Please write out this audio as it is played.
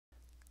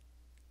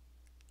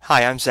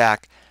Hi, I'm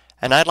Zach,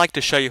 and I'd like to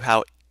show you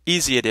how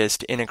easy it is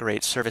to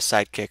integrate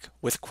ServiceSidekick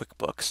with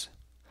QuickBooks.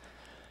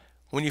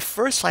 When you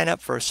first sign up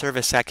for a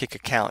ServiceSidekick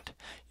account,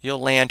 you'll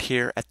land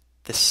here at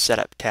the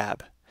Setup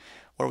tab,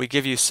 where we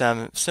give you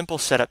some simple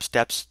setup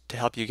steps to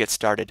help you get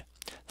started.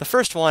 The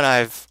first one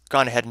I've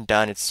gone ahead and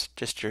done. It's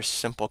just your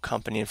simple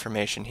company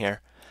information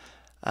here.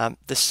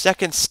 The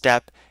second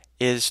step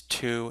is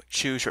to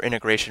choose your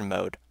integration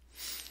mode.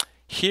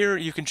 Here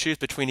you can choose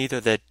between either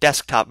the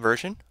desktop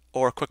version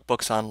or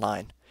QuickBooks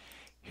Online.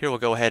 Here we'll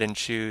go ahead and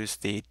choose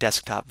the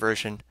desktop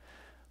version.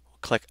 We'll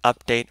click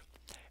Update,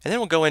 and then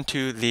we'll go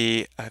into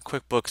the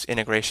QuickBooks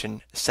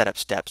integration setup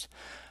steps.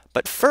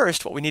 But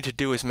first, what we need to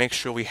do is make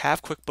sure we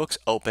have QuickBooks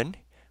open,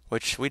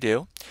 which we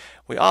do.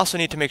 We also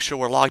need to make sure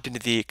we're logged into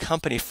the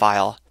company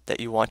file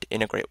that you want to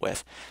integrate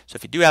with. So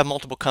if you do have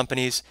multiple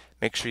companies,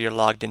 make sure you're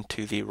logged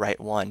into the right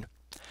one.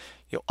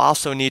 You'll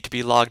also need to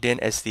be logged in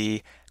as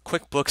the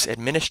QuickBooks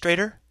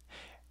administrator,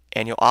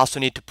 and you'll also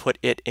need to put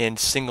it in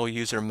single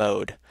user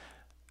mode,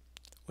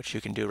 which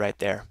you can do right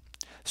there.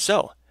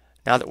 So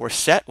now that we're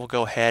set, we'll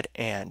go ahead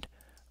and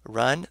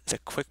run the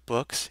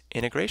QuickBooks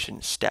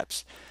integration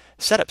steps,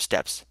 setup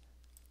steps.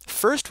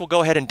 First, we'll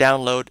go ahead and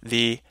download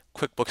the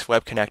QuickBooks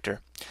Web Connector.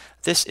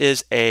 This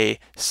is a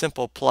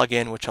simple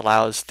plugin which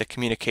allows the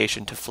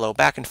communication to flow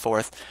back and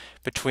forth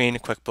between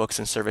QuickBooks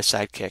and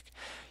ServiceSidekick.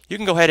 You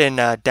can go ahead and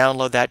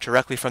download that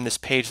directly from this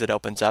page that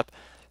opens up.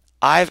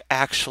 I've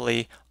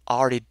actually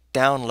already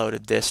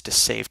downloaded this to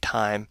save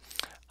time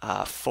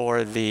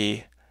for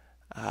the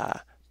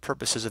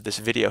purposes of this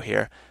video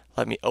here.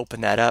 Let me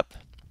open that up.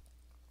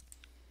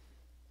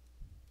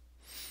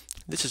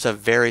 This is a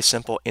very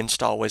simple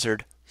install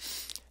wizard.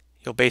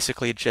 You'll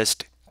basically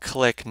just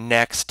click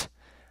Next,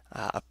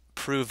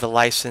 approve the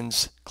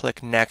license,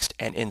 click Next,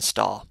 and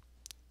install.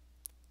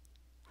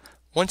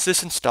 Once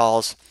this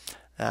installs,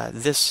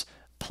 this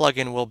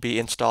plugin will be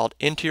installed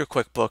into your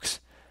QuickBooks,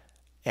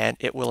 and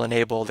it will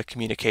enable the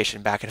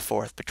communication back and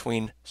forth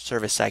between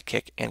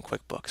ServiceSidekick and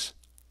QuickBooks.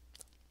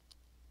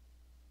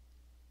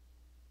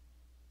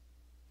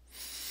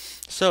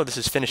 So this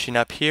is finishing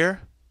up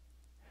here,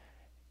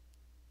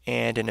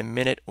 and in a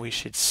minute we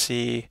should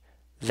see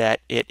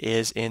that it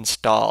is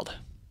installed.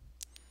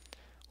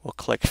 We'll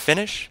click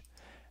Finish,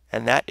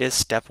 and that is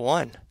step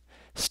one.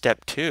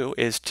 Step two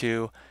is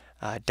to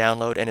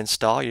download and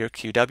install your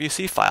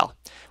QWC file.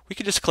 We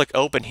can just click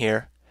Open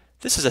here.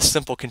 This is a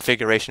simple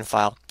configuration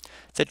file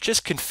that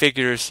just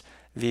configures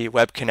the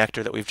web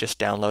connector that we've just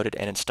downloaded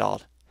and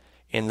installed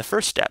in the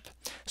first step.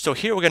 So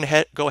here we're going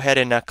to go ahead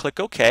and click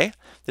OK.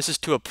 This is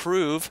to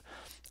approve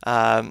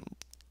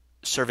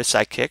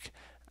ServiceSidekick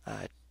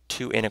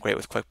to integrate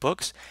with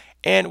QuickBooks.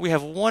 And we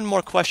have one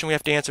more question we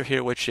have to answer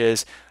here, which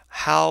is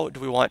how do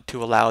we want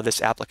to allow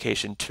this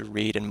application to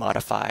read and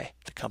modify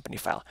the company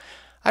file?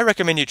 I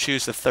recommend you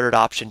choose the third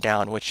option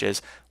down, which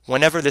is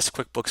whenever this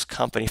QuickBooks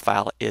company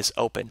file is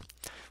open.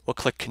 We'll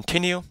click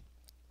Continue.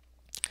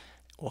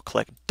 We'll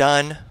click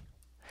Done.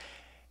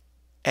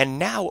 And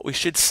now what we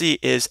should see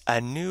is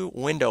a new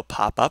window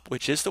pop up,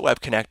 which is the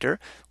web connector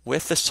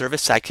with the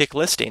ServiceSidekick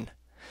listing.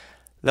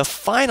 The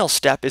final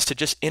step is to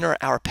just enter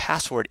our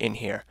password in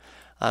here.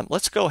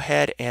 Let's go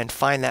ahead and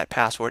find that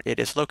password. It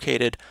is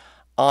located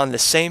on the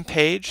same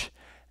page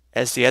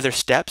as the other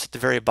steps at the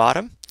very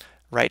bottom,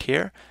 right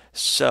here.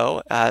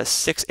 So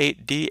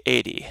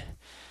 68D80.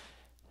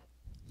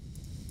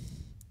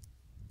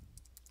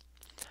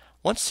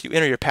 Once you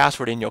enter your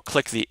password in, you'll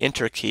click the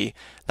Enter key.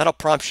 That'll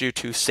prompt you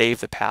to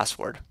save the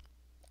password.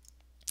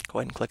 Go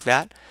ahead and click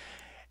that.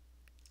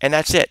 And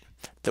that's it.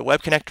 The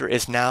web connector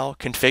is now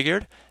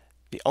configured.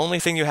 The only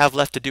thing you have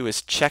left to do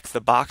is check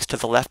the box to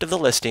the left of the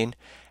listing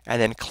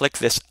and then click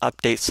this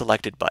Update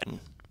Selected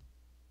button.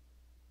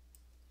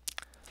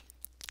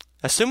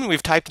 Assuming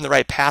we've typed in the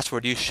right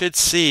password, you should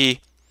see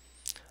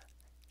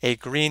a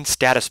green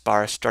status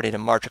bar starting to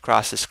march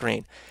across the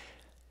screen.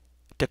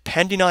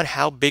 Depending on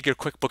how big your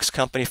QuickBooks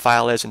company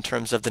file is in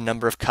terms of the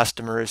number of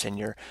customers and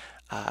your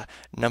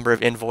number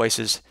of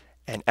invoices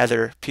and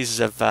other pieces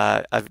of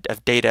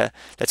data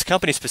that's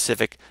company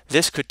specific,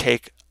 this could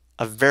take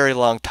a very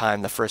long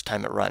time the first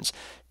time it runs.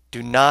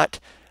 Do not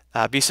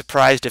be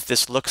surprised if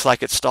this looks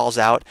like it stalls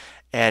out,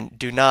 and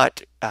do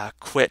not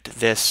quit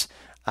this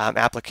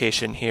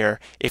application here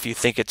if you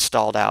think it's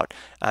stalled out.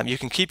 You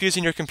can keep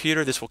using your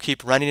computer. This will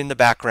keep running in the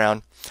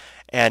background,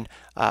 and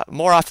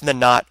more often than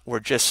not, we're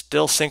just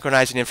still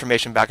synchronizing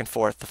information back and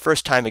forth. The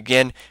first time,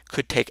 again,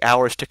 could take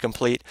hours to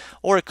complete,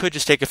 or it could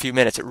just take a few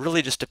minutes. It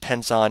really just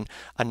depends on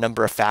a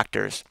number of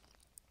factors.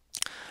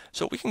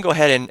 So we can go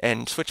ahead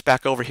and switch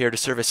back over here to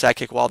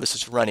ServiceSidekick while this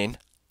is running.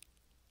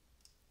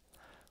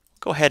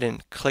 Go ahead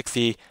and click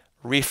the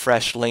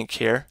refresh link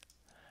here.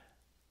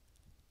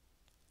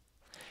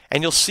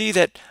 And you'll see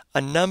that a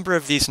number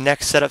of these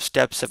next setup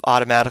steps have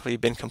automatically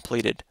been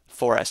completed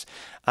for us.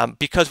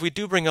 Because we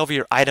do bring over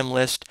your item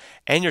list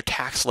and your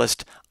tax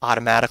list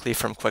automatically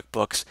from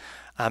QuickBooks.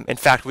 In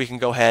fact, we can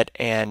go ahead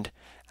and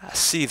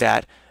see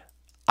that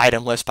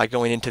item list by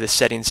going into the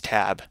Settings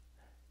tab,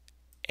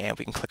 and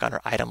we can click on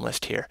our item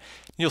list here.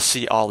 You'll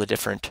see all the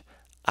different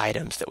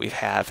items that we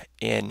have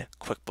in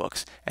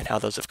QuickBooks and how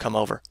those have come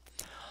over.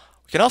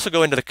 We can also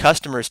go into the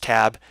Customers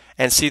tab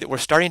and see that we're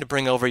starting to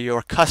bring over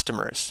your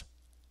customers.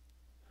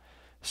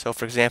 So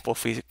for example,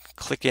 if we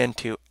click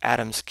into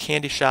Adam's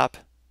Candy Shop,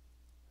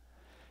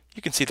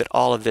 you can see that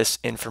all of this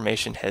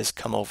information has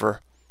come over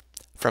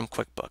from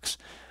QuickBooks.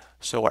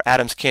 So where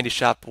Adam's Candy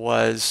Shop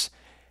was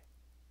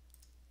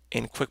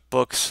in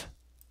QuickBooks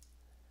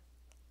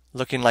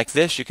looking like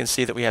this, you can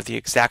see that we have the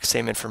exact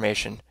same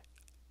information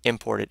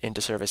imported into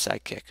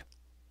ServiceSidekick.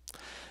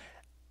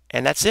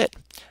 And that's it.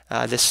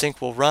 This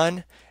sync will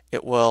run.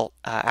 It will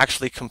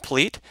actually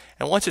complete.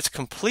 And once it's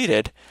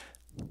completed,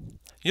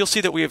 you'll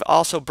see that we have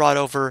also brought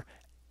over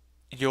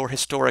your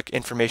historic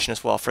information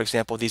as well. For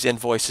example, these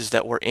invoices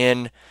that were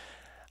in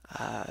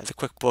the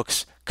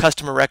QuickBooks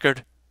customer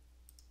record.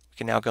 We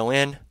can now go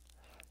in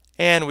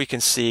and we can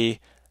see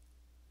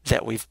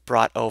that we've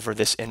brought over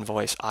this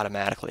invoice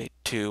automatically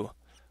to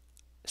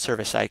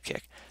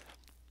ServiceSidekick.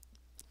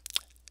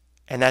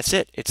 And that's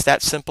it. It's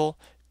that simple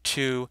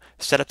to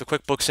set up the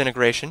QuickBooks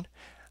integration.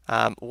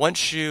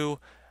 Once you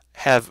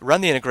have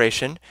run the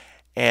integration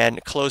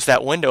and close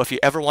that window, if you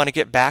ever want to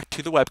get back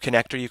to the Web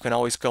Connector, you can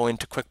always go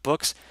into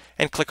QuickBooks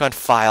and click on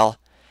File,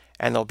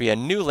 and there'll be a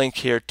new link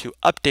here to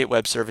Update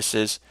Web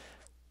Services,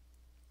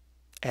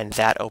 and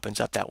that opens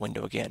up that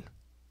window again.